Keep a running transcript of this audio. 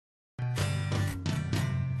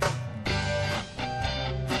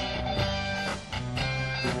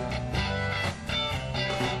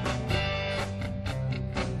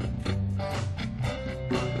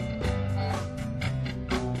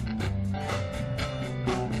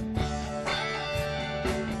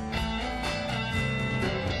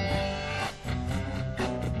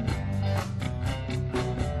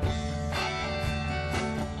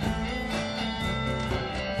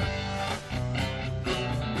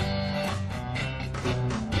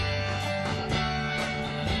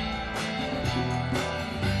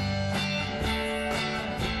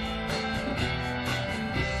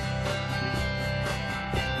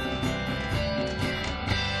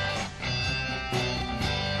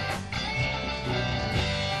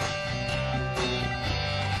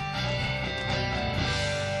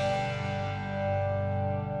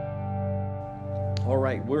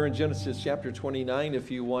right, we're in Genesis chapter 29.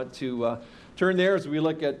 If you want to turn there as we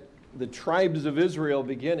look at the tribes of Israel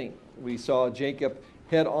beginning. We saw Jacob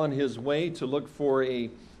head on his way to look for a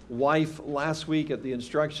wife last week at the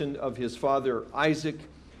instruction of his father Isaac,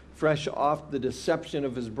 fresh off the deception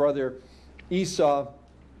of his brother Esau,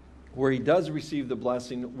 where he does receive the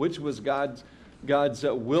blessing, which was God's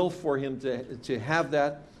will for him to have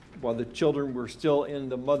that while the children were still in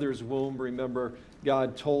the mother's womb. Remember,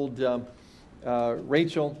 God told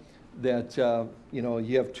Rachel that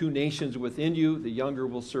you have two nations within you. The younger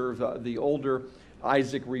will serve the older.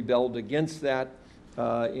 Isaac rebelled against that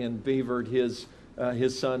and favored his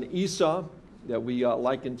son Esau, that we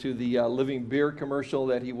liken to the living beer commercial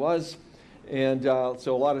that he was. And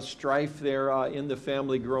so a lot of strife there in the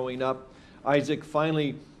family growing up. Isaac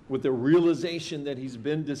finally, with the realization that he's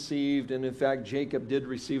been deceived, and in fact Jacob did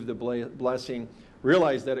receive the blessing,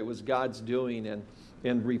 realized that it was God's doing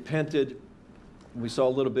and repented. We saw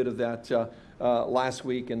a little bit of that last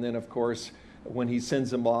week, and then of course when he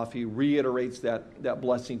sends him off, he reiterates that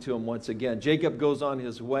blessing to him once again. Jacob goes on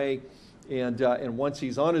his way, and once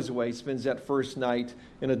he's on his way, spends that first night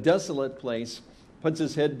in a desolate place, puts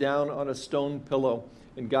his head down on a stone pillow,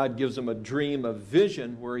 and God gives him a dream, a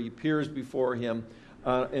vision, where he appears before him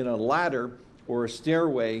in a ladder or a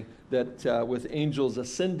stairway that with angels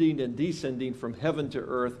ascending and descending from heaven to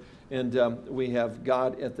earth. And we have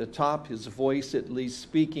God at the top, his voice at least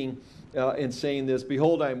speaking and saying this: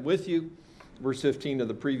 "Behold, I am with you." Verse 15 of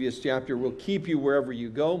the previous chapter, "Will keep you wherever you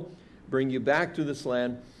go, bring you back to this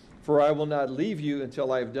land, for I will not leave you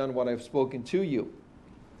until I have done what I have spoken to you."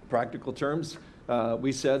 Practical terms,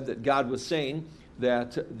 we said that God was saying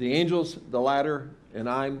that the angels, the ladder, and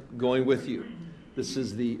I'm going with you. This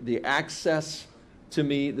is the access to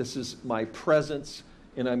me. This is my presence,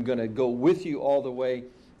 and I'm going to go with you all the way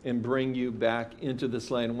and bring you back into this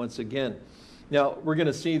land once again. Now, we're going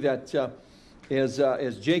to see that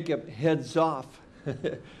as Jacob heads off,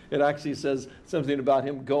 it actually says something about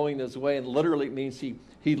him going his way, and literally it means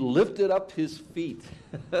he lifted up his feet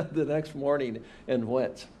the next morning and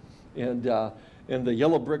went. And the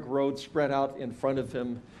yellow brick road spread out in front of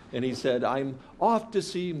him, and he said, "I'm off to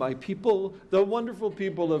see my people, the wonderful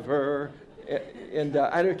people of Her." And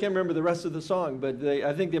I can't remember the rest of the song, but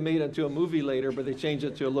I think they made it into a movie later, but they changed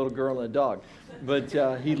it to a little girl and a dog. But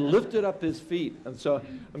he lifted up his feet. And so,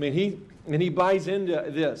 I mean, he buys into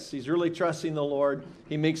this. He's really trusting the Lord.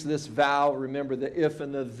 He makes this vow. Remember the if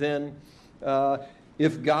and the then.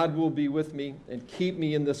 If God will be with me and keep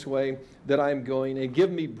me in this way that I'm going, and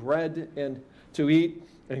give me bread and to eat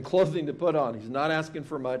and clothing to put on. He's not asking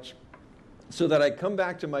for much. So that I come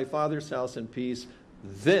back to my father's house in peace,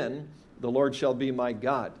 then the Lord shall be my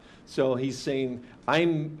God. So he's saying,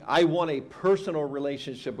 I want a personal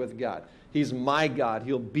relationship with God. He's my God.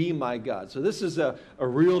 He'll be my God. So this is a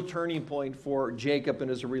real turning point for Jacob in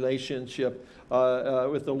his relationship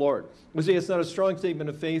with the Lord. We see it's not a strong statement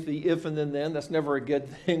of faith, the if and then. That's never a good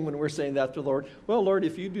thing when we're saying that to the Lord. Well, Lord,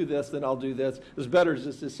 if you do this, then I'll do this. It's better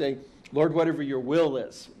just to say, Lord, whatever your will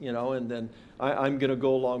is, and then I'm going to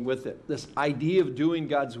go along with it. This idea of doing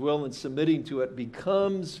God's will and submitting to it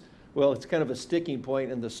becomes, well, it's kind of a sticking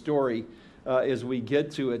point in the story as we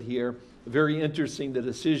get to it here. Very interesting, the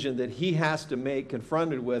decision that he has to make,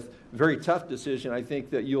 confronted with. Very tough decision, I think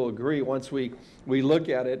that you'll agree once we look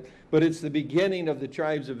at it. But it's the beginning of the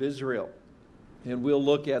tribes of Israel. And we'll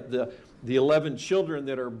look at the 11 children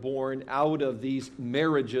that are born out of these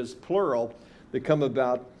marriages, plural, that come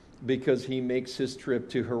about because he makes his trip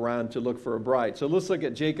to Haran to look for a bride. So let's look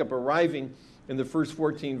at Jacob arriving in the first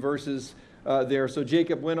 14 verses there. So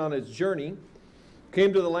Jacob went on his journey,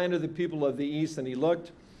 came to the land of the people of the east, and he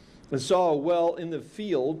looked and saw a well in the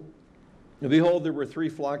field. And behold, there were 3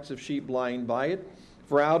 flocks of sheep lying by it,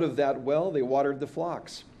 for out of that well they watered the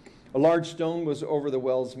flocks. A large stone was over the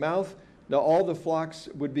well's mouth. Now all the flocks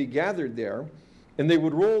would be gathered there, and they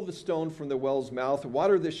would roll the stone from the well's mouth,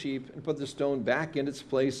 water the sheep, and put the stone back in its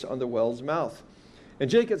place on the well's mouth. And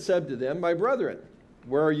Jacob said to them, "My brethren,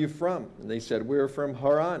 where are you from?" And they said, "We are from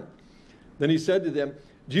Haran." Then he said to them,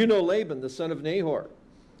 "Do you know Laban, the son of Nahor?"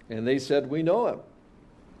 And they said, "We know him."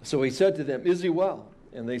 So he said to them, "Is he well?"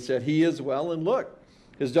 And they said, "He is well, and look,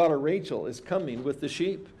 his daughter Rachel is coming with the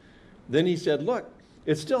sheep." Then he said, "Look,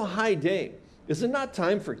 it's still high day. Is it not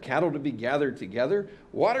time for cattle to be gathered together?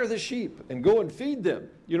 Water the sheep and go and feed them."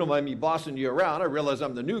 You don't mind me bossing you around. I realize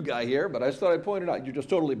I'm the new guy here, but I just thought I'd point it out. You're just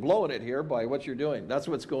totally blowing it here by what you're doing. That's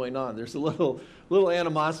what's going on. There's a little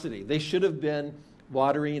animosity. They should have been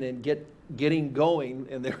watering and getting going,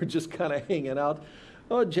 and they were just kind of hanging out.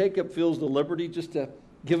 Oh, Jacob feels the liberty just to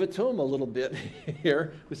give it to him a little bit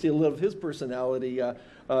here. We see a little of his personality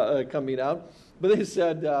coming out. But they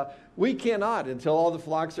said, we cannot until all the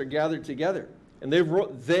flocks are gathered together. And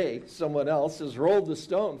someone else, has rolled the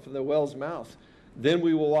stone from the well's mouth. Then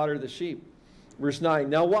we will water the sheep. Verse 9,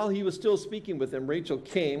 now while he was still speaking with them, Rachel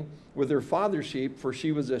came with her father's sheep, for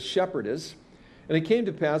she was a shepherdess. And it came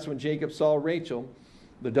to pass when Jacob saw Rachel,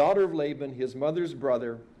 the daughter of Laban, his mother's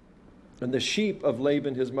brother, and the sheep of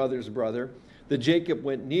Laban, his mother's brother, that Jacob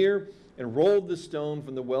went near and rolled the stone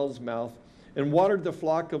from the well's mouth and watered the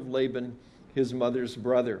flock of Laban, his mother's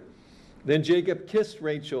brother. Then Jacob kissed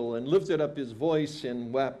Rachel and lifted up his voice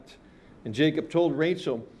and wept. And Jacob told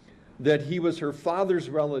Rachel that he was her father's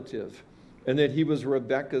relative and that he was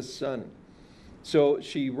Rebekah's son. So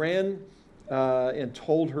she ran and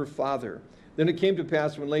told her father. Then it came to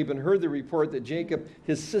pass when Laban heard the report that Jacob,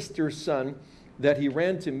 his sister's son, that he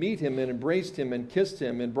ran to meet him and embraced him and kissed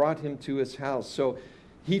him and brought him to his house. So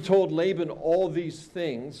he told Laban all these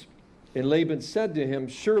things. And Laban said to him,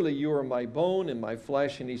 surely you are my bone and my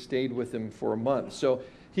flesh. And he stayed with him for a month. So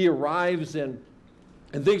he arrives and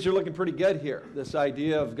things are looking pretty good here. This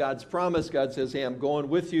idea of God's promise. God says, hey, I'm going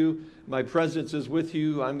with you. My presence is with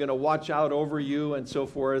you. I'm going to watch out over you and so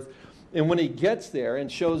forth. And when he gets there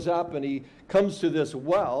and shows up and he comes to this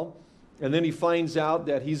well, and then he finds out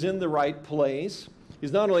that he's in the right place.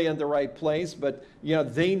 He's not only in the right place, but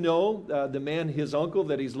they know the man, his uncle,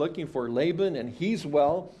 that he's looking for, Laban, and he's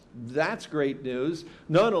well. That's great news.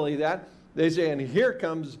 Not only that, they say, and here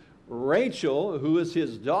comes Rachel, who is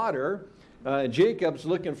his daughter. Jacob's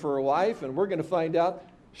looking for a wife, and we're going to find out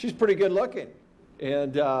she's pretty good looking.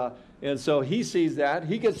 And so he sees that.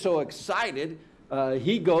 He gets so excited,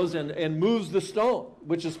 he goes and moves the stone,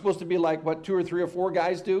 which is supposed to be like what 2 or 3 or 4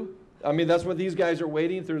 guys do. I mean, that's what these guys are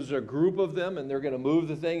waiting. There's a group of them, and they're going to move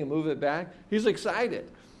the thing and move it back. He's excited.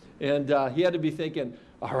 And he had to be thinking,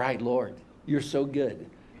 all right, Lord, you're so good.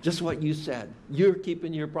 Just what you said. You're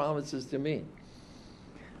keeping your promises to me.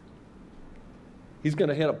 He's going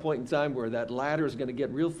to hit a point in time where that ladder is going to get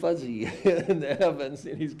real fuzzy in the heavens,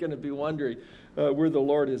 and he's going to be wondering where the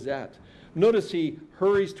Lord is at. Notice he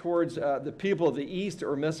hurries towards the people of the east,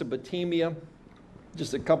 or Mesopotamia.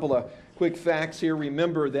 Just a couple of quick facts here.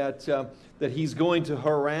 Remember that he's going to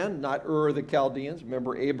Haran, not Ur the Chaldeans.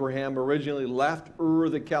 Remember, Abraham originally left Ur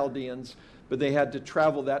the Chaldeans, but they had to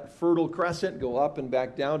travel that fertile crescent, go up and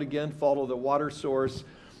back down again, follow the water source.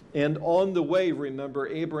 And on the way, remember,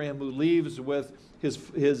 Abraham, who leaves with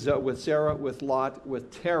with Sarah, with Lot,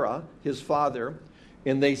 with Terah, his father,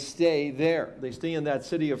 and they stay there. They stay in that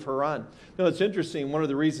city of Haran. Now, it's interesting. One of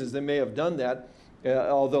the reasons they may have done that,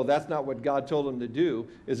 although that's not what God told them to do,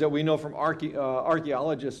 is that we know from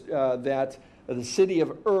archaeologists that the city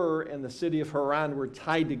of Ur and the city of Haran were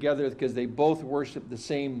tied together because they both worshiped the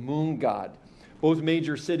same moon god. Both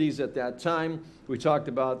major cities at that time. We talked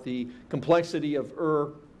about the complexity of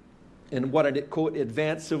Ur and what an, quote,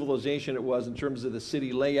 advanced civilization it was in terms of the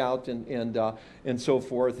city layout and so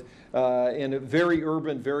forth. And very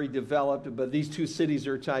urban, very developed, but these two cities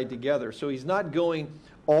are tied together. So he's not going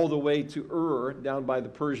all the way to Ur, down by the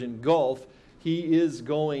Persian Gulf. He is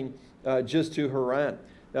going just to Haran.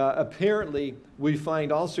 Apparently, we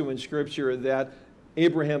find also in Scripture that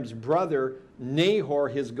Abraham's brother, Nahor,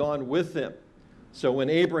 has gone with him. So when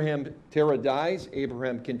Terah dies,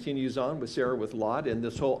 Abraham continues on with Sarah, with Lot, and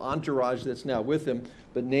this whole entourage that's now with him,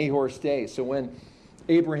 but Nahor stays. So when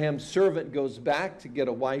Abraham's servant goes back to get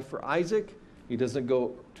a wife for Isaac, he doesn't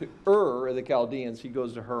go to Ur of the Chaldeans, he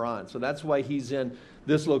goes to Haran. So that's why he's in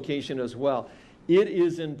this location as well. It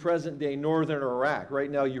is in present-day northern Iraq.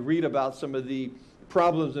 Right now you read about some of the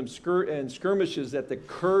problems and skirmishes that the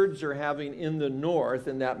Kurds are having in the north,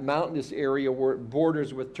 in that mountainous area where it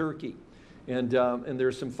borders with Turkey. And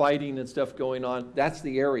there's some fighting and stuff going on. That's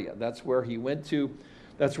the area. That's where he went to.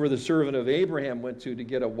 That's where the servant of Abraham went to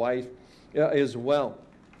get a wife as well.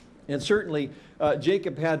 And certainly,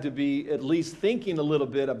 Jacob had to be at least thinking a little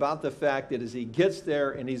bit about the fact that as he gets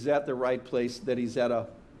there and he's at the right place, that he's at a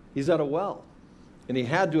well. And he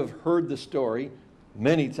had to have heard the story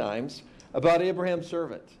many times about Abraham's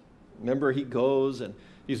servant. Remember, he goes and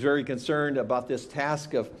he's very concerned about this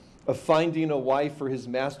task of finding a wife for his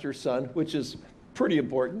master's son, which is pretty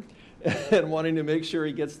important, and wanting to make sure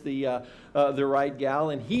he gets the right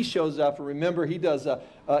gal. And he shows up, and remember, he does a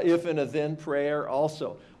if and a then prayer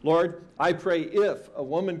also. Lord, I pray if a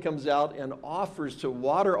woman comes out and offers to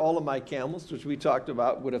water all of my camels, which we talked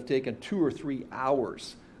about would have taken 2 or 3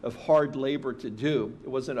 hours of hard labor to do. It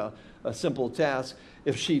wasn't a simple task.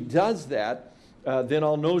 If she does that, then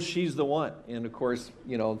I'll know she's the one. And of course,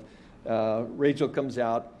 Rachel comes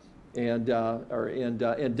out, and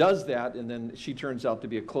does that, and then she turns out to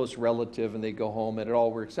be a close relative, and they go home, and it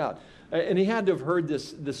all works out. And he had to have heard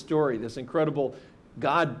this story, this incredible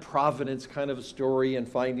God providence kind of a story, and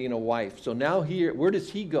finding a wife. So now where does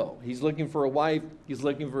he go? He's looking for a wife. He's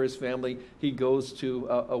looking for his family. He goes to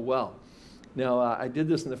a well. Now, I did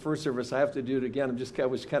this in the first service. I have to do it again. I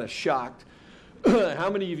was kind of shocked. How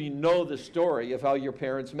many of you know the story of how your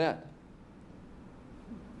parents met?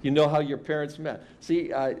 You know how your parents met.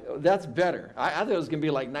 See, that's better. I thought it was going to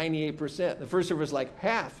be like 98%. The first service was like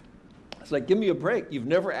half. It's like, give me a break. You've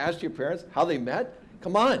never asked your parents how they met?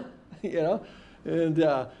 Come on, you know. And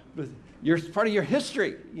but you're part of your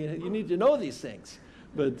history. You need to know these things.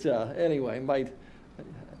 But anyway,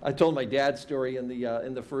 I told my dad's story in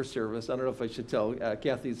the first service. I don't know if I should tell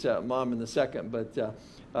Kathy's mom in the second. But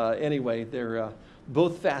anyway, they're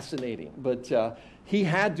both fascinating. But he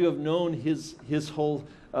had to have known this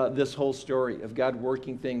whole story of God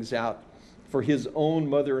working things out for his own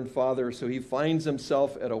mother and father. So he finds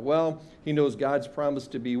himself at a well. He knows God's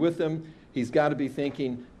promised to be with him. He's got to be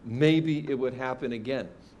thinking, maybe it would happen again.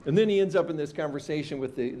 And then he ends up in this conversation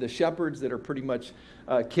with the shepherds that are pretty much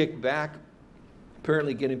kicked back,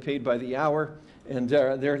 apparently getting paid by the hour, and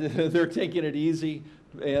they're taking it easy,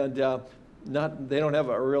 and they don't have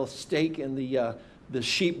a real stake in the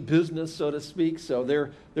sheep business, so to speak. So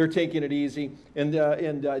they're taking it easy, and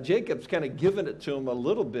Jacob's kind of giving it to him a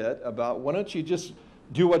little bit about, why don't you just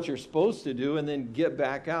do what you're supposed to do and then get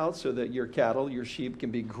back out so that your cattle, your sheep,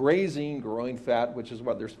 can be grazing, growing fat, which is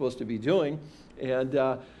what they're supposed to be doing. And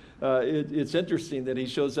it's interesting that he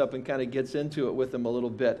shows up and kind of gets into it with them a little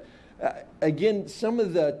bit. Again, some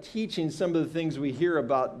of the teachings, some of the things we hear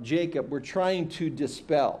about Jacob, we're trying to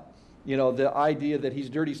dispel. You know, the idea that he's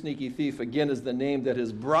dirty, sneaky thief, again, is the name that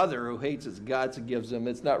his brother, who hates his guts, gives him.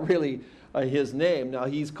 It's not really his name. Now,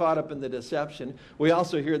 he's caught up in the deception. We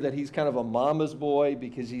also hear that he's kind of a mama's boy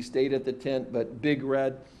because he stayed at the tent, but Big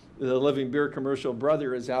Red, the Living Beer commercial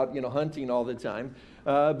brother, is out, hunting all the time.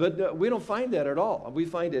 But we don't find that at all. We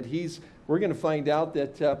find that we're going to find out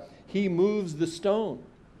that he moves the stone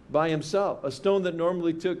by himself. A stone that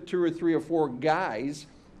normally took 2 or 3 or 4 guys,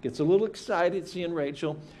 gets a little excited seeing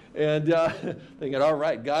Rachel, and thinking, all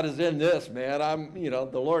right, God is in this, man.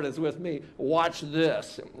 The Lord is with me. Watch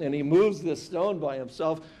this. And he moves this stone by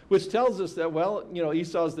himself, which tells us that,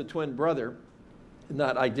 Esau's the twin brother.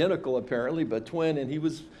 Not identical, apparently, but twin. And he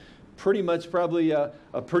was pretty much probably a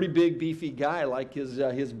pretty big, beefy guy like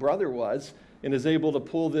his brother was, and is able to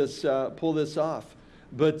pull this off.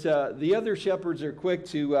 But the other shepherds are quick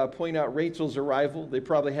to point out Rachel's arrival. They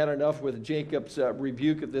probably had enough with Jacob's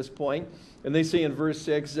rebuke at this point. And they say in verse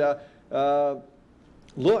 6,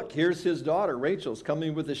 look, here's his daughter, Rachel's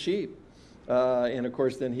coming with the sheep. And of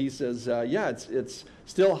course, then he says, it's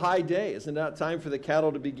still high day. Isn't that time for the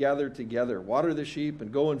cattle to be gathered together? Water the sheep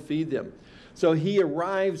and go and feed them. So he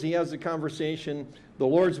arrives, he has a conversation. The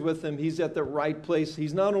Lord's with him. He's at the right place.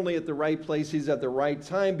 He's not only at the right place, he's at the right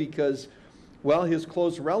time because, his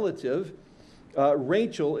close relative,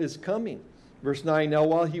 Rachel, is coming. Verse 9, now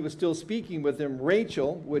while he was still speaking with him,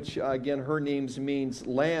 Rachel, which again her name means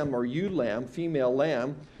lamb or ewe lamb, female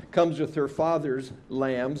lamb, comes with her father's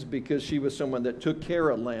lambs because she was someone that took care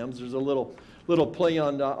of lambs. There's a little play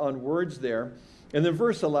on words there. And then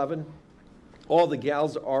verse 11, all the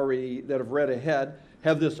gals already that have read ahead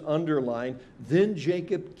have this underline. Then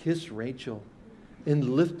Jacob kissed Rachel and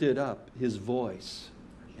lifted up his voice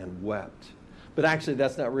and wept. But actually,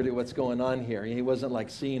 that's not really what's going on here. He wasn't like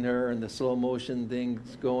seeing her and the slow motion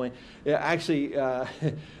things going. Actually,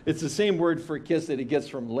 it's the same word for kiss that he gets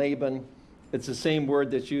from Laban. It's the same word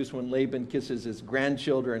that's used when Laban kisses his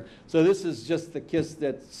grandchildren. So this is just the kiss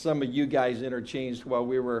that some of you guys interchanged while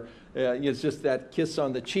we were, it's just that kiss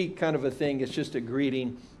on the cheek kind of a thing. It's just a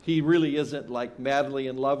greeting. He really isn't like madly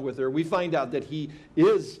in love with her. We find out that he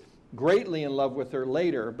is greatly in love with her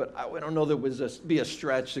later, but I don't know that it would be a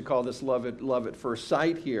stretch to call this love at first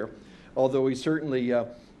sight here, although he certainly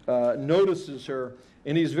notices her,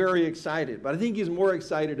 and he's very excited. But I think he's more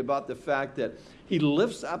excited about the fact that he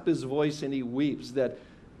lifts up his voice and he weeps, that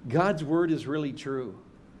God's word is really true.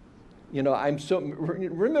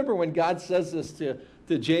 Remember when God says this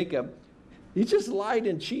to Jacob, he just lied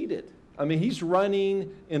and cheated. I mean, he's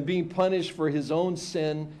running and being punished for his own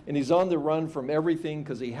sin, and he's on the run from everything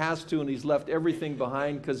because he has to, and he's left everything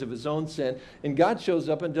behind because of his own sin. And God shows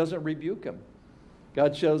up and doesn't rebuke him.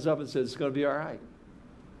 God shows up and says, it's going to be all right.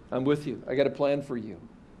 I'm with you. I got a plan for you.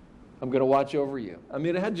 I'm going to watch over you. I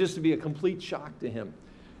mean, it had just to be a complete shock to him.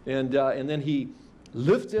 And then he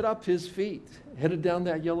lifted up his feet, headed down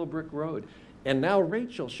that yellow brick road. And now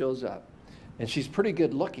Rachel shows up. And she's pretty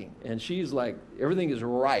good looking. And she's like, everything is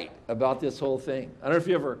right about this whole thing. I don't know if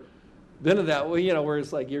you ever been to that, where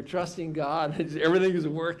it's like you're trusting God. Everything is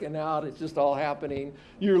working out. It's just all happening.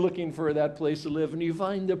 You're looking for that place to live, and you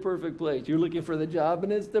find the perfect place. You're looking for the job,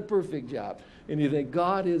 and it's the perfect job. And you think,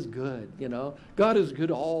 God is good, God is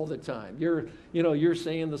good all the time. You're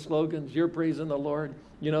saying the slogans. You're praising the Lord.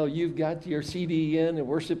 You've got your CD in and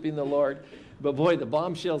worshiping the Lord. But boy, the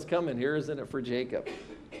bombshell's coming here, isn't it, for Jacob?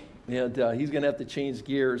 And he's going to have to change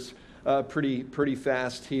gears pretty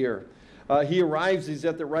fast here. He arrives, he's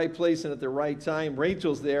at the right place and at the right time.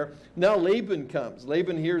 Rachel's there. Now Laban comes.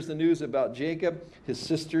 Laban hears the news about Jacob, his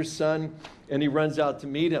sister's son, and he runs out to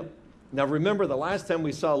meet him. Now remember, the last time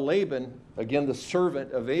we saw Laban, again, the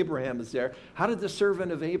servant of Abraham is there. How did the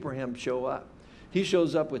servant of Abraham show up? He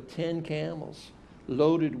shows up with 10 camels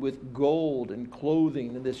loaded with gold and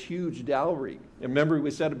clothing and this huge dowry. And remember,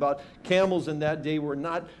 we said about camels in that day were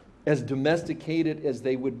not as domesticated as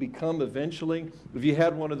they would become eventually. If you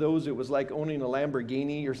had one of those, it was like owning a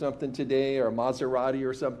Lamborghini or something today, or a Maserati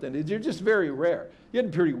or something. They're just very rare. You had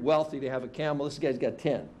to be pretty wealthy to have a camel. This guy's got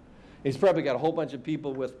 10. He's probably got a whole bunch of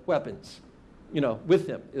people with weapons, with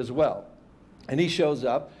him as well. And he shows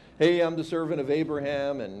up. Hey, I'm the servant of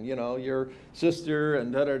Abraham, and, your sister,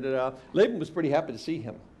 and da-da-da-da. Laban was pretty happy to see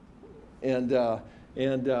him. And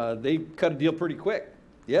they cut a deal pretty quick.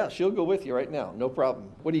 Yeah, she'll go with you right now. No problem.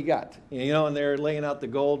 What do you got? And they're laying out the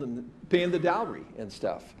gold and paying the dowry and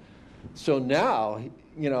stuff. So now,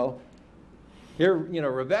 here,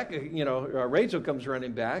 Rebecca, Rachel comes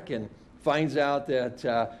running back and finds out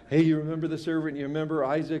that, hey, you remember the servant, you remember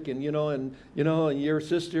Isaac, and, and your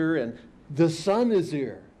sister, and the son is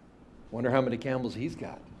here. Wonder how many camels he's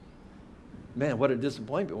got. Man, what a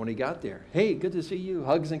disappointment when he got there. Hey, good to see you.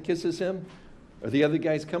 Hugs and kisses him. Are the other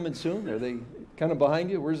guys coming soon? Are they kind of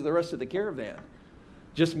behind you? Where's the rest of the caravan?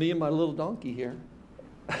 Just me and my little donkey here.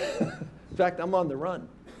 In fact, I'm on the run.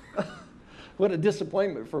 What a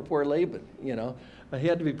disappointment for poor Laban, He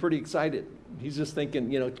had to be pretty excited. He's just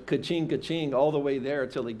thinking, ka-ching, ka-ching, all the way there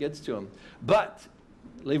until he gets to him. But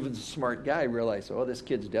Laban's a smart guy, realized, this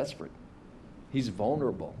kid's desperate. He's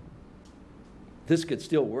vulnerable. This could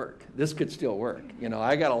still work. This could still work.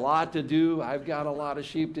 I got a lot to do. I've got a lot of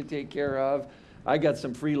sheep to take care of. I got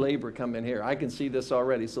some free labor coming here. I can see this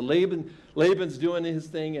already. So Laban's doing his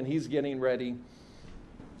thing, and he's getting ready.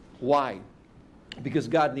 Why? Because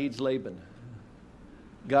God needs Laban.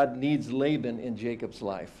 God needs Laban in Jacob's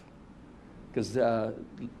life. Because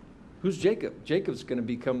who's Jacob? Jacob's going to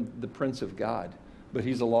become the prince of God, but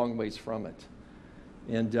he's a long ways from it.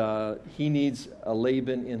 And he needs a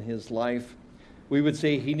Laban in his life. We would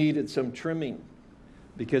say he needed some trimming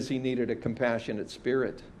because he needed a compassionate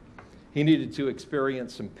spirit. He needed to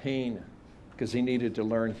experience some pain because he needed to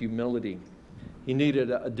learn humility. He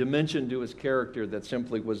needed a dimension to his character that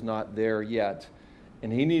simply was not there yet.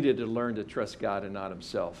 And he needed to learn to trust God and not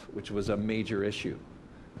himself, which was a major issue.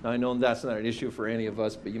 Now, I know that's not an issue for any of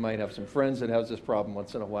us, but you might have some friends that have this problem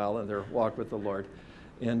once in a while in their walk with the Lord.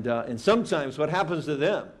 And sometimes what happens to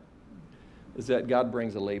them is that God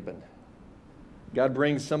brings a Laban. God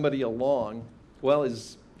brings somebody along. Well,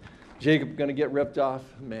 is Jacob going to get ripped off?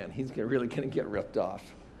 Man, he's really going to get ripped off.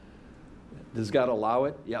 Does God allow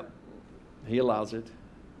it? Yep. He allows it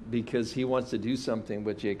because he wants to do something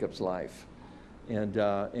with Jacob's life.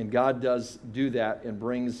 And God does do that and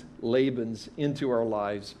brings Labans into our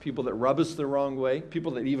lives, people that rub us the wrong way,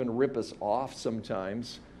 people that even rip us off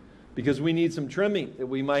sometimes, because we need some trimming, that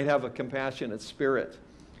we might have a compassionate spirit.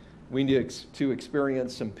 We need to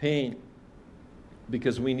experience some pain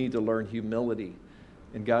because we need to learn humility.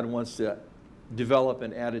 And God wants to develop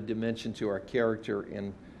an added dimension to our character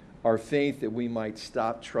and our faith that we might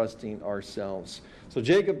stop trusting ourselves. So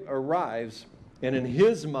Jacob arrives, and in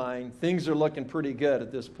his mind, things are looking pretty good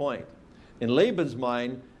at this point. In Laban's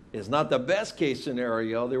mind, it's not the best case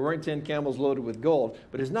scenario. There weren't 10 camels loaded with gold,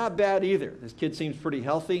 but it's not bad either. This kid seems pretty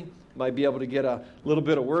healthy. Might be able to get a little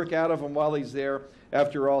bit of work out of him while he's there.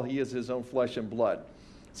 After all, he is his own flesh and blood.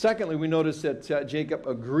 Secondly, we notice that Jacob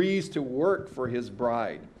agrees to work for his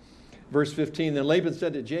bride. Verse 15, then Laban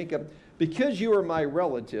said to Jacob, because you are my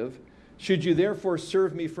relative, should you therefore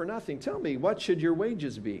serve me for nothing? Tell me, what should your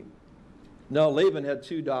wages be? Now Laban had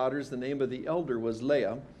 2 daughters. The name of the elder was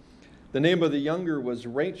Leah. The name of the younger was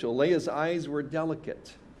Rachel. Leah's eyes were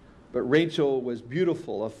delicate, but Rachel was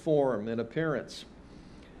beautiful of form and appearance.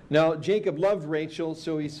 Now Jacob loved Rachel,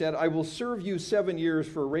 so he said, I will serve you 7 years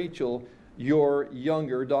for Rachel, your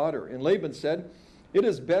younger daughter. And Laban said, it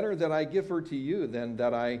is better that I give her to you than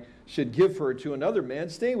that I should give her to another man.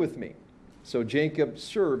 Stay with me. So Jacob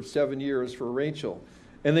served 7 years for Rachel.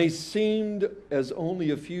 And they seemed as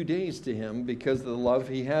only a few days to him because of the love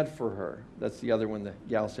he had for her. That's the other one the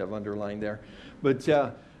gals have underlined there. But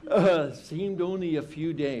seemed only a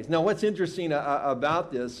few days. Now, what's interesting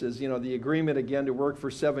about this is, the agreement again to work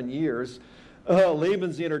for 7 years.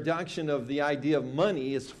 Laban's introduction of the idea of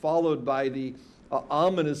money is followed by the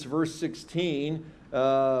ominous verse 16.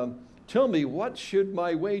 Tell me, what should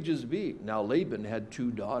my wages be? Now, Laban had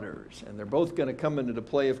 2 daughters, and they're both going to come into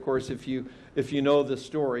play, of course, if you know the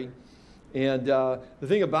story. And the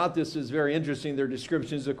thing about this is very interesting. Their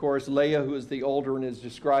descriptions, of course, Leah, who is the older and is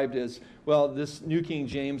described as, well, this New King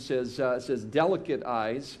James says delicate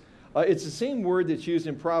eyes. It's the same word that's used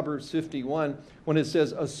in Proverbs 51 when it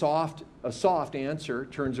says a soft answer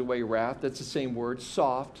turns away wrath. That's the same word,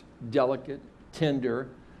 soft, delicate, tender.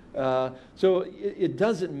 So it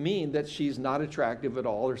doesn't mean that she's not attractive at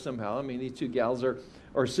all or somehow. I mean, these 2 gals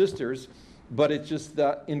are sisters, but it's just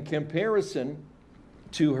that in comparison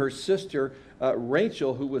to her sister,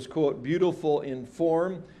 Rachel, who was, quote, beautiful in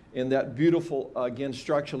form, and that beautiful, again,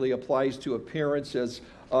 structurally applies to appearance as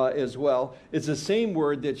well. It's the same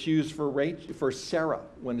word that's used for Sarah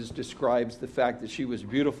when it describes the fact that she was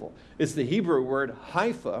beautiful. It's the Hebrew word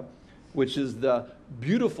Haifa, which is the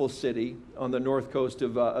beautiful city on the north coast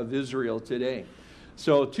of Israel today.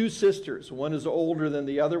 So 2 sisters. One is older than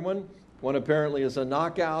the other one. One apparently is a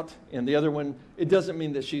knockout, and the other one, it doesn't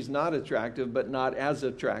mean that she's not attractive, but not as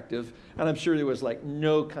attractive. And I'm sure there was like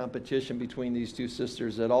no competition between these 2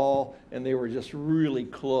 sisters at all, and they were just really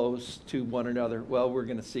close to one another. Well, we're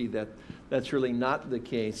going to see that that's really not the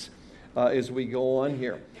case as we go on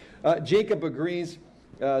here. Jacob agrees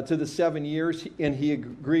to the 7 years, and he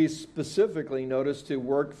agrees specifically, notice, to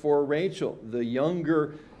work for Rachel, the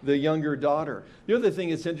younger daughter. The other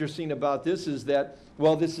thing that's interesting about this is that,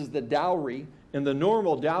 well, this is the dowry, and the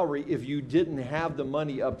normal dowry, if you didn't have the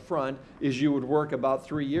money up front, is you would work about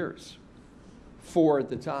 3 years. 4 at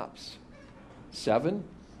the tops. 7?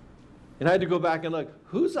 And I had to go back and look,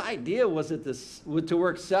 whose idea was it to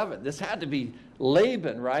work 7? This had to be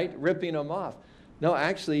Laban, right? Ripping them off. No,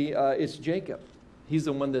 actually, it's Jacob. He's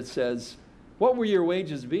the one that says, what will your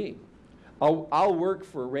wages be? I'll work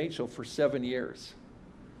for Rachel for 7 years.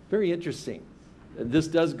 Very interesting. This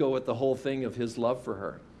does go with the whole thing of his love for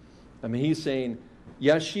her. I mean, he's saying,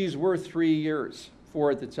 yes, she's worth 3 years,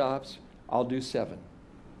 4 at the tops. I'll do 7.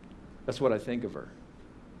 That's what I think of her.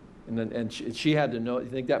 And she had to know. You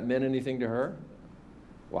think that meant anything to her?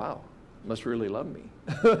 Wow, must really love me.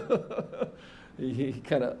 He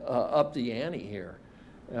kind of upped the ante here.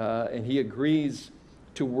 And he agrees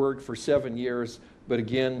to work for 7 years. But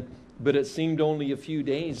it seemed only a few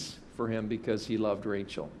days for him because he loved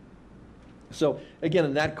Rachel. So again,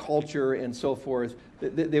 in that culture and so forth,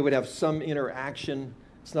 they would have some interaction.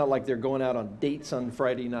 It's not like they're going out on dates on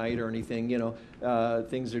Friday night or anything,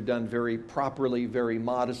 things are done very properly, very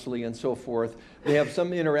modestly and so forth. They have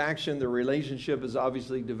some interaction. The relationship is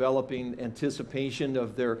obviously developing, anticipation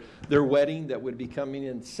of their wedding that would be coming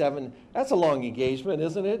in 7. That's a long engagement,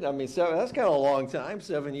 isn't it? I mean, that's kind of a long time,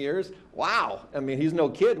 7 years. Wow. I mean, he's no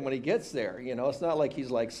kid when he gets there. It's not like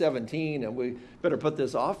he's like 17 and we better put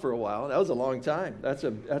this off for a while. That was a long time. That's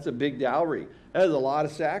a big dowry. That is a lot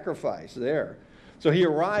of sacrifice there. So he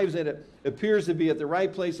arrives, and it appears to be at the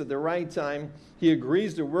right place at the right time. He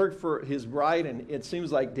agrees to work for his bride, and it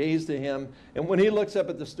seems like days to him. And when he looks up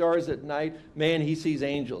at the stars at night, man, he sees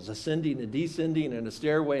angels ascending and descending in a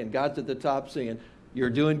stairway, and God's at the top saying,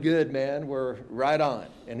 you're doing good, man. We're right on.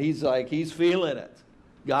 And he's feeling it.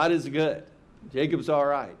 God is good. Jacob's all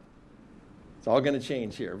right. It's all going to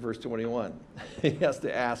change here. Verse 21. He has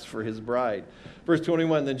to ask for his bride. Verse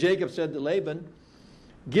 21, then Jacob said to Laban,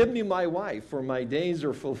 give me my wife, for my days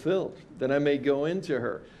are fulfilled, that I may go into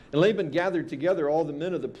her. And Laban gathered together all the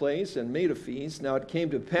men of the place and made a feast. Now it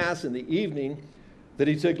came to pass in the evening that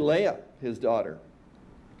he took Leah, his daughter,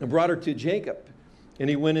 and brought her to Jacob. And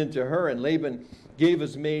he went into her, and Laban gave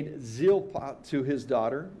his maid Zilpah to his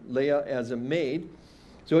daughter, Leah as a maid.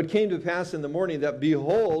 So it came to pass in the morning that,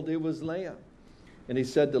 behold, it was Leah. And he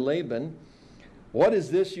said to Laban, what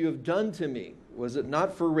is this you have done to me? Was it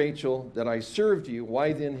not for Rachel that I served you?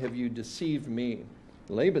 Why then have you deceived me?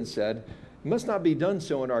 Laban said, it must not be done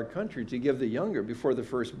so in our country to give the younger before the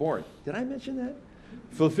firstborn. Did I mention that?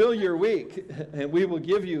 Fulfill your week, and we will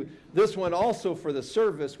give you this one also for the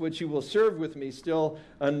service, which you will serve with me still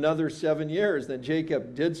another 7 years. Then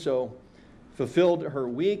Jacob did so, fulfilled her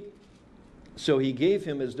week. So he gave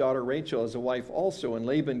him his daughter Rachel as a wife also, and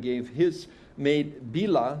Laban gave his maid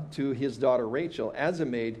Bilhah to his daughter Rachel as a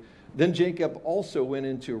maid. Then Jacob also went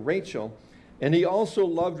into Rachel, and he also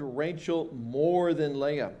loved Rachel more than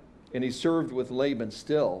Leah, and he served with Laban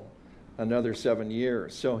still another 7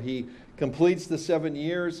 years. So he completes the 7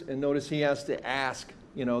 years, and notice he has to ask.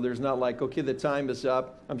 You know, there's not like, okay, the time is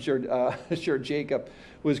up. I'm sure, sure Jacob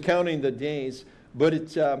was counting the days, but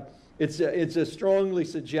it strongly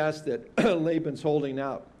suggests that Laban's holding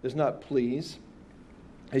out. It's not please.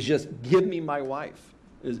 It's just give me my wife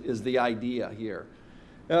is the idea here.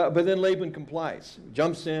 But then Laban complies,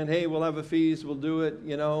 jumps in. Hey, we'll have a feast. We'll do it.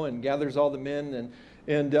 You know, and gathers all the men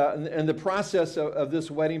and the process of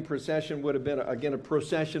this wedding procession would have been, again, a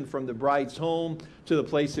procession from the bride's home to the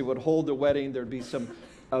place they would hold the wedding. There'd be some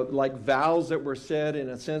like vows that were said, in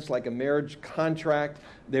a sense, like a marriage contract.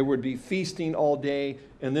 There would be feasting all day,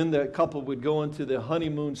 and then the couple would go into the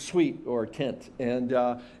honeymoon suite or tent, and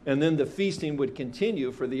then the feasting would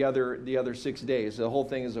continue for the other 6 days. The whole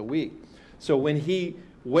thing is a week. So when he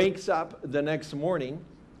wakes up the next morning,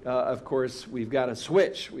 of course, we've got a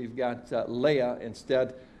switch. We've got Leah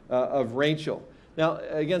instead of Rachel. Now,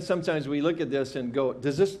 again, sometimes we look at this and go,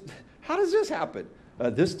 how does this happen?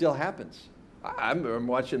 This still happens. I'm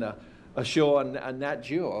watching a show on Nat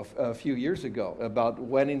Geo a few years ago about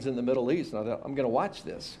weddings in the Middle East. And I thought, I'm going to watch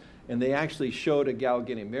this. And they actually showed a gal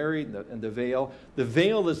getting married and the veil. The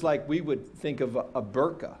veil is like we would think of a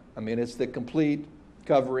burqa. I mean, it's the complete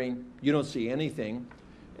covering. You don't see anything.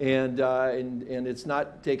 And it's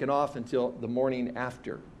not taken off until the morning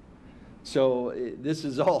after. So this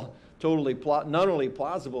is all totally not only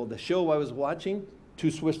plausible. The show I was watching, two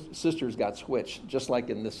sisters got switched, just like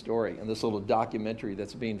in this story, in this little documentary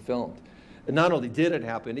that's being filmed. And not only did it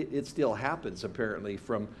happen, it still happens apparently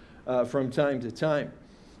from time to time.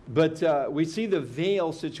 But we see the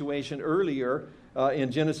veil situation earlier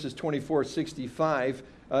in Genesis 24:65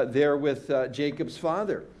 there with Jacob's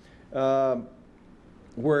father.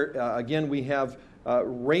 Where, again, we have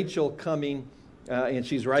Rachel coming, and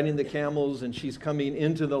she's riding the camels, and she's coming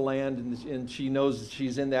into the land, and she knows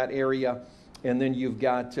she's in that area. And then you've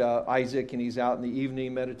got Isaac, and he's out in the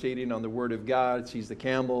evening meditating on the Word of God, sees the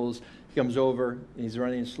camels, he comes over, and he's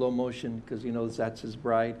running in slow motion because he knows that's his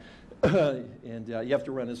bride. And you have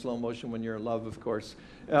to run in slow motion when you're in love, of course.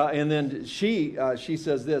 And then she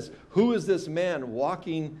says this, "Who is this man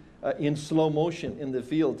walking in slow motion in the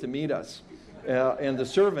field to meet us?" And the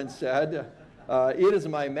servant said, "It is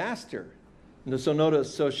my master." And so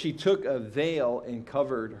notice, so she took a veil and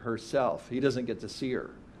covered herself. He doesn't get to see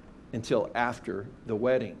her until after the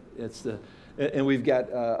wedding. And we've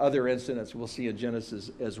got other incidents we'll see in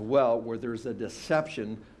Genesis as well, where there's a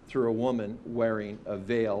deception through a woman wearing a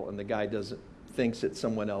veil, and the guy thinks it's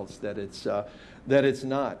someone else that it's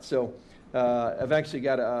not. So I've actually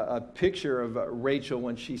got a picture of Rachel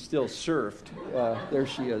when she still surfed. There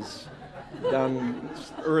she is. Down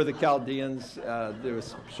Ur of the Chaldeans, there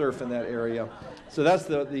was surf in that area. So that's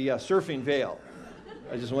the surfing veil.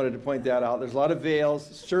 I just wanted to point that out. There's a lot of veils.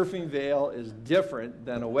 Surfing veil is different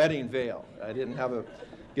than a wedding veil. I didn't have a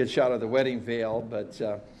good shot of the wedding veil, but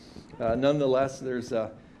nonetheless, there's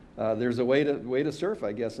a way to surf,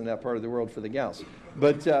 I guess, in that part of the world for the gals.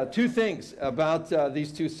 But two things about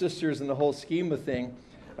these two sisters and the whole scheme of thing.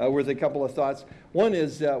 Worth a couple of thoughts. One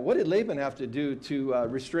is, what did Laban have to do to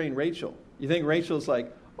restrain Rachel? You think Rachel's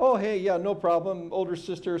like, oh, hey, yeah, no problem. Older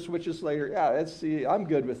sister switches later. Yeah, I'm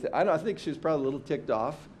good with it. I think she was probably a little ticked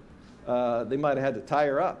off. They might have had to tie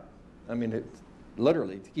her up. I mean,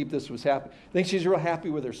 literally, to keep this was happy. Think she's real happy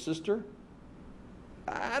with her sister?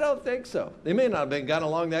 I don't think so. They may not have gotten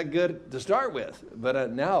along that good to start with,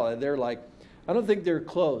 but now they're like, I don't think they're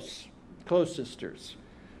close sisters.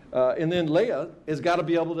 And then Leah has got to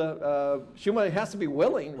be able to, has to be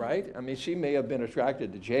willing, right? I mean, she may have been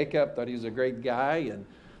attracted to Jacob, thought he was a great guy, and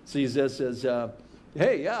sees this as,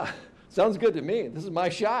 hey, yeah, sounds good to me. This is my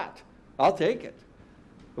shot. I'll take it.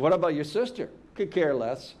 What about your sister? Could care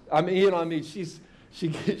less. I mean, she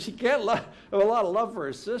can't have a lot of love for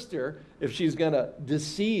her sister if she's going to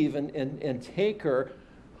deceive and take her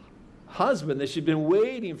husband that she'd been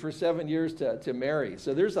waiting for 7 years to marry.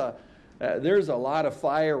 So there's a lot of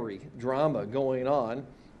fiery drama going on.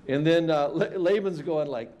 And then Laban's going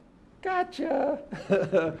like, gotcha.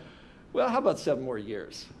 Well, how about 7 more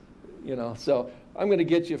years? So I'm going to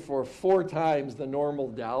get you for 4 times the normal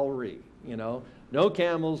dowry. No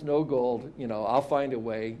camels, no gold. I'll find a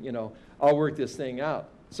way. I'll work this thing out.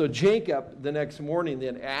 So Jacob the next morning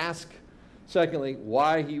then asked, secondly,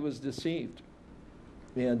 why he was deceived.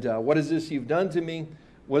 And what is this you've done to me?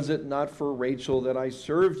 Was it not for Rachel that I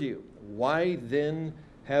served you? Why then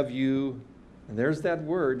have you, and there's that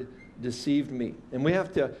word, deceived me? And we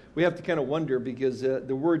have to kind of wonder, because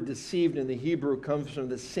the word deceived in the Hebrew comes from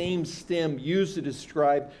the same stem used to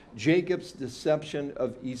describe Jacob's deception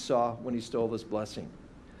of Esau when he stole his blessing.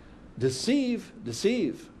 Deceive.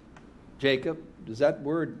 Jacob. Does that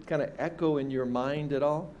word kind of echo in your mind at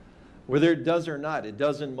all? Whether it does or not, it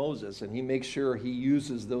does in Moses, and he makes sure he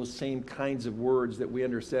uses those same kinds of words that we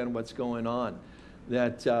understand what's going on.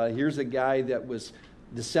 That here's a guy that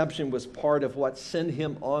deception was part of what sent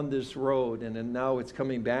him on this road, and then now it's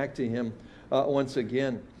coming back to him once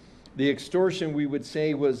again. The extortion, we would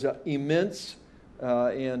say, was immense,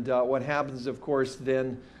 and what happens, of course,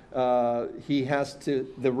 then he has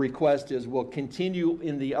to, the request is, we'll continue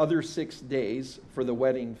in the other 6 days for the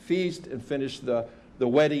wedding feast and finish the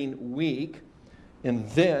wedding week, and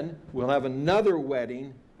then we'll have another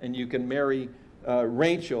wedding, and you can marry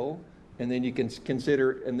Rachel, and then you can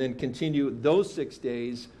consider, and then continue those 6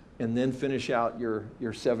 days, and then finish out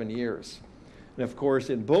your 7 years. And of course,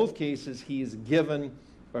 in both cases, he's given,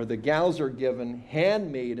 or the gals are given,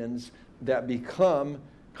 handmaidens that become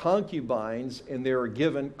concubines, and they are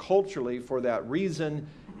given culturally for that reason.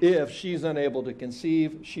 If she's unable to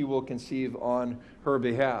conceive, she will conceive on her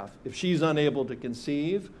behalf. If she's unable to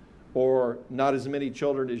conceive, or not as many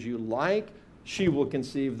children as you like, she will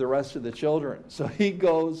conceive the rest of the children. So he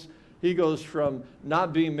goes from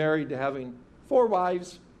not being married to having 4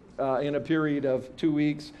 wives in a period of 2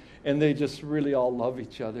 weeks, and they just really all love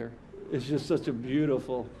each other. It's just such a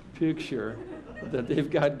beautiful picture that they've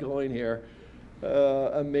got going here.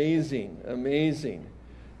 Amazing, amazing.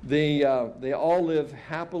 They all live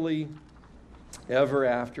happily ever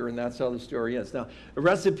after, and that's how the story ends. Now, a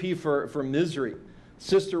recipe for misery.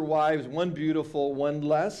 Sister wives, one beautiful, one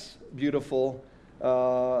less beautiful.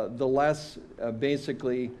 The less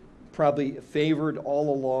basically probably favored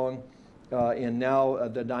all along, and now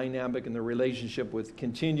the dynamic and the relationship would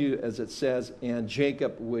continue, as it says, and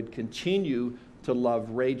Jacob would continue to love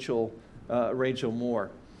Rachel more.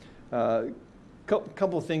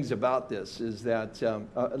 Couple of things about this is that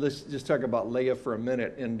let's just talk about Leah for a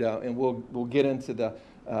minute, and we'll get into the.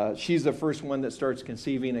 She's the first one that starts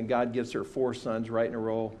conceiving, and God gives her 4 sons right in a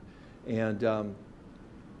row, and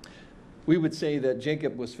we would say that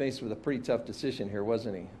Jacob was faced with a pretty tough decision here,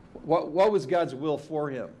 wasn't he? What was God's will for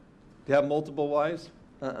him? To have multiple wives?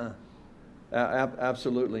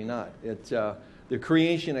 Absolutely not. The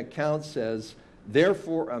creation account says,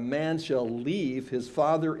 therefore a man shall leave his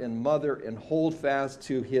father and mother and hold fast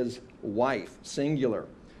to his wife, singular,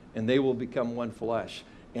 and they will become one flesh.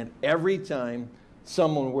 And every time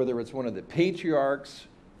someone, whether it's one of the patriarchs,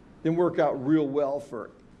 didn't work out real well for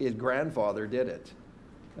his grandfather, did it?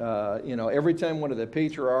 Every time one of the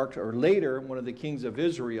patriarchs, or later one of the kings of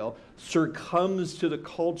Israel, succumbs to the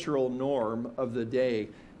cultural norm of the day,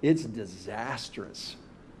 it's disastrous.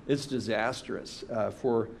 It's disastrous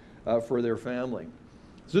for their family.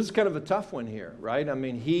 So this is kind of a tough one here, right? I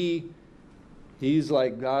mean, he's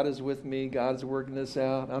like, God is with me. God's working this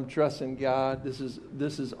out. I'm trusting God. This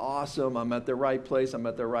is awesome. I'm at the right place. I'm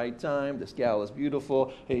at the right time. This gal is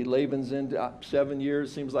beautiful. Hey, Laban's in 7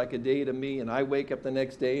 years. Seems like a day to me. And I wake up the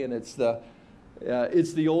next day, and it's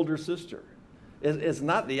the older sister. It's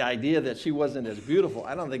not the idea that she wasn't as beautiful.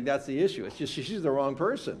 I don't think that's the issue. It's just she's the wrong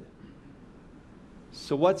person.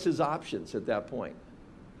 So what's his options at that point?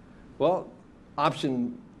 Well,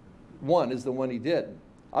 option 1 is the one he did.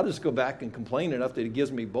 I'll just go back and complain enough that he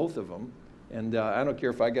gives me both of them. And I don't care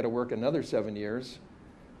if I got to work another 7 years,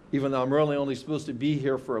 even though I'm really only supposed to be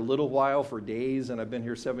here for a little while, for days, and I've been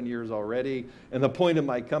here 7 years already. And the point of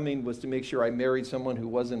my coming was to make sure I married someone who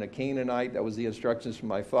wasn't a Canaanite. That was the instructions from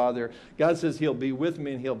my father. God says he'll be with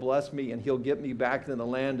me and he'll bless me and he'll get me back to the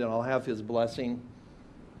land and I'll have his blessing.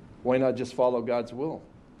 Why not just follow God's will?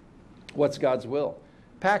 What's God's will?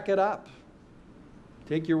 Pack it up.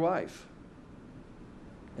 Take your wife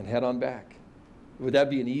and head on back. Would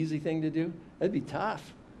that be an easy thing to do? That'd be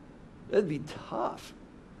tough. That'd be tough.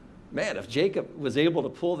 Man, if Jacob was able to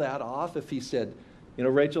pull that off, if he said,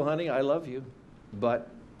 Rachel, honey, I love you,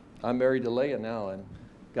 but I'm married to Leah now, and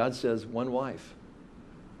God says 1 wife.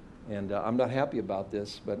 And I'm not happy about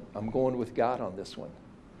this, but I'm going with God on this one.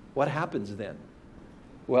 What happens then?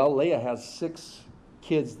 Well, Leah has 6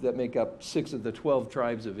 kids that make up 6 of the 12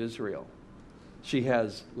 tribes of Israel. She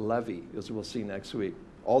has Levi, as we'll see next week.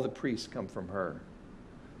 All the priests come from her.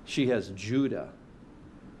 She has Judah.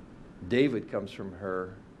 David comes from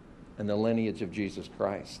her, and the lineage of Jesus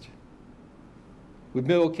Christ. We've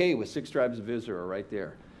been okay with 6 tribes of Israel right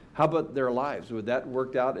there. How about their lives? Would that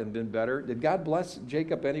worked out and been better? Did God bless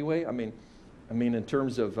Jacob anyway? I mean, in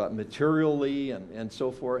terms of materially and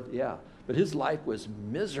so forth, yeah. But his life was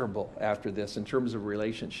miserable after this in terms of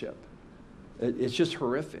relationship. It's just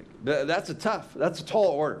horrific. That's a tall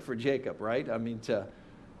order for Jacob, right? I mean,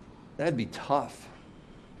 that'd be tough.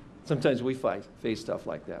 Sometimes we face stuff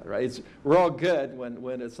like that, right? We're all good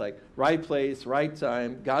when it's like right place, right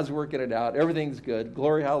time, God's working it out, everything's good,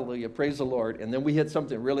 glory, hallelujah, praise the Lord, and then we hit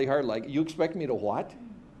something really hard like, you expect me to what?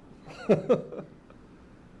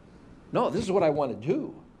 No, this is what I want to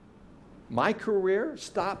do. My career,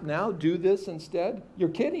 stop now, do this instead? You're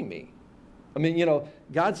kidding me. I mean, you know,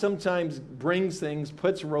 God sometimes brings things,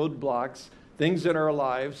 puts roadblocks, things in our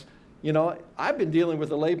lives. You know, I've been dealing with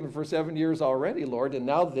the Laban for 7 years already, Lord, and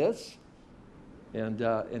now this. And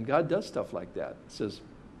God does stuff like that. He says,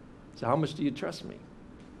 so how much do you trust me?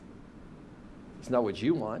 It's not what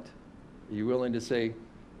you want. Are you willing to say,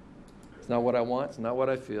 it's not what I want, it's not what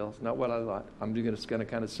I feel, it's not what I thought. I'm just going to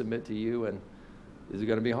kind of submit to you, and this is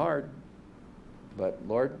going to be hard. But,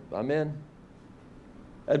 Lord, I'm in.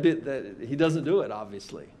 He doesn't do it,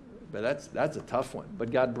 obviously. But that's a tough one.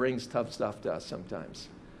 But God brings tough stuff to us sometimes.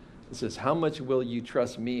 It says, how much will you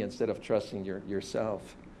trust me instead of trusting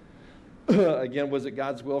yourself? Again, was it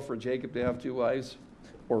God's will for Jacob to have 2 wives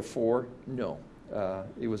or 4? No.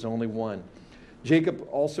 It was only one. Jacob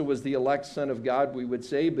also was the elect son of God, we would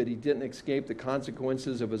say, but he didn't escape the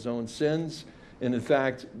consequences of his own sins. And in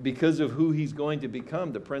fact, because of who he's going to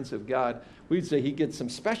become, the Prince of God, we'd say he gets some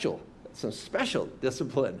special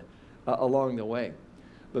discipline along the way.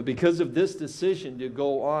 But because of this decision to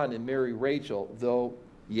go on and marry Rachel, though,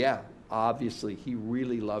 yeah, obviously he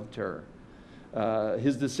really loved her.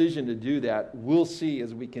 His decision to do that, we'll see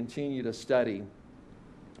as we continue to study,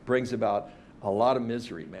 brings about a lot of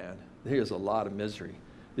misery, man. There's a lot of misery.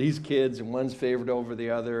 These kids, and one's favored over the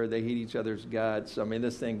other, they hate each other's guts. I mean,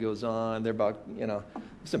 this thing goes on. They're about, you know,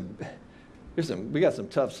 we got some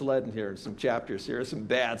tough sledding here, some chapters here, some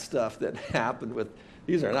bad stuff that happened with,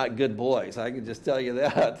 these are not good boys. I can just tell you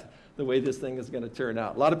that, the way this thing is going to turn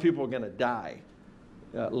out. A lot of people are going to die,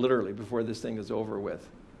 literally, before this thing is over with.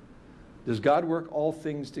 Does God work all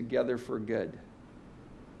things together for good?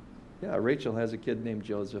 Yeah, Rachel has a kid named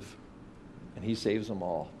Joseph, and he saves them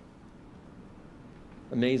all.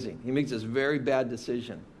 Amazing. He makes this very bad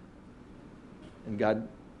decision.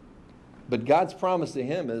 But God's promise to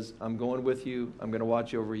him is, I'm going with you, I'm going to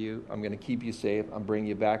watch over you, I'm going to keep you safe, I'm bringing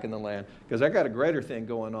you back in the land. Because I got a greater thing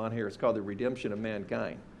going on here. It's called the redemption of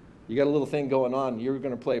mankind. You got a little thing going on, you're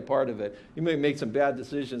going to play a part of it. You may make some bad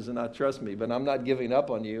decisions and not trust me, but I'm not giving up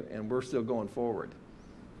on you, and we're still going forward.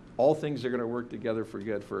 All things are going to work together for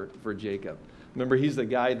good for Jacob. Remember, he's the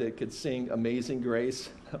guy that could sing Amazing Grace,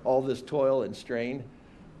 all this toil and strain,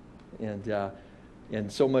 and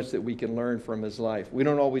so much that we can learn from his life. We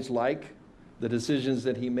don't always like the decisions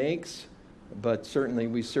that he makes, but certainly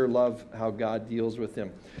we sure love how God deals with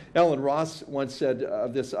him. Ellen Ross once said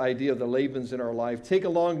of this idea of the Labans in our life, take a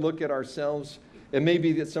long look at ourselves. It may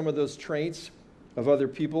be that some of those traits of other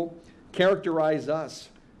people characterize us,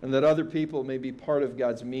 and that other people may be part of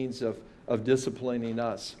God's means of disciplining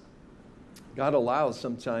us. God allows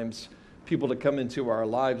sometimes people to come into our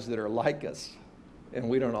lives that are like us, and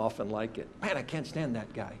we don't often like it. Man, I can't stand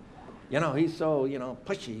that guy. You know, he's so,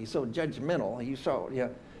 pushy, he's so judgmental, he's so, yeah.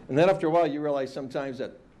 And then after a while, you realize sometimes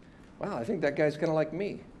that, wow, I think that guy's kind of like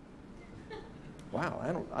me. Wow,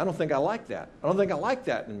 I don't think I like that. I don't think I like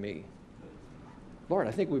that in me. Lord,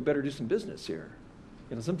 I think we better do some business here.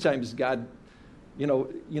 Sometimes God,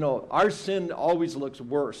 our sin always looks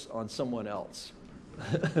worse on someone else.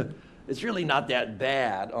 It's really not that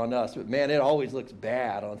bad on us, but man, it always looks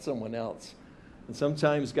bad on someone else. And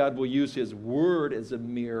sometimes God will use his word as a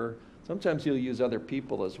mirror. Sometimes he'll use other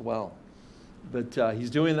people as well. But he's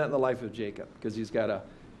doing that in the life of Jacob because he's got a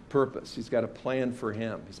purpose. He's got a plan for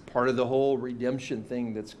him. He's part of the whole redemption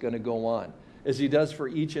thing that's going to go on, as he does for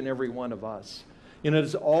each and every one of us.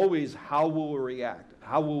 It's always how will we react?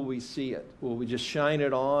 How will we see it? Will we just shine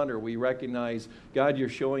it on, or we recognize, God, you're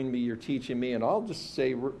showing me, you're teaching me, and I'll just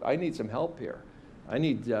say, I need some help here.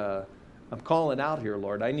 I'm calling out here,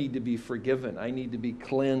 Lord. I need to be forgiven. I need to be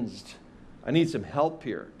cleansed. I need some help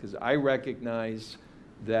here because I recognize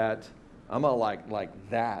that I'm not like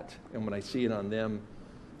that. And when I see it on them,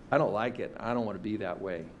 I don't like it. I don't want to be that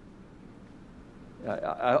way.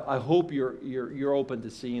 I hope you're open to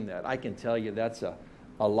seeing that. I can tell you that's a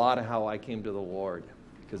lot of how I came to the Lord,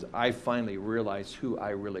 because I finally realized who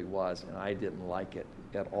I really was, and I didn't like it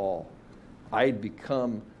at all. I'd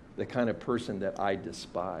become the kind of person that I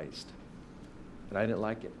despised. And I didn't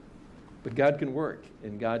like it. But God can work,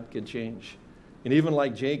 and God can change. And even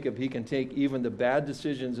like Jacob, he can take even the bad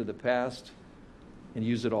decisions of the past and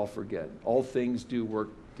use it all for good. All things do work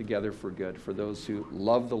together for good for those who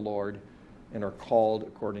love the Lord and are called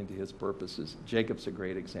according to his purposes. Jacob's a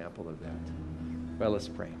great example of that. Well, let's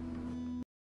pray.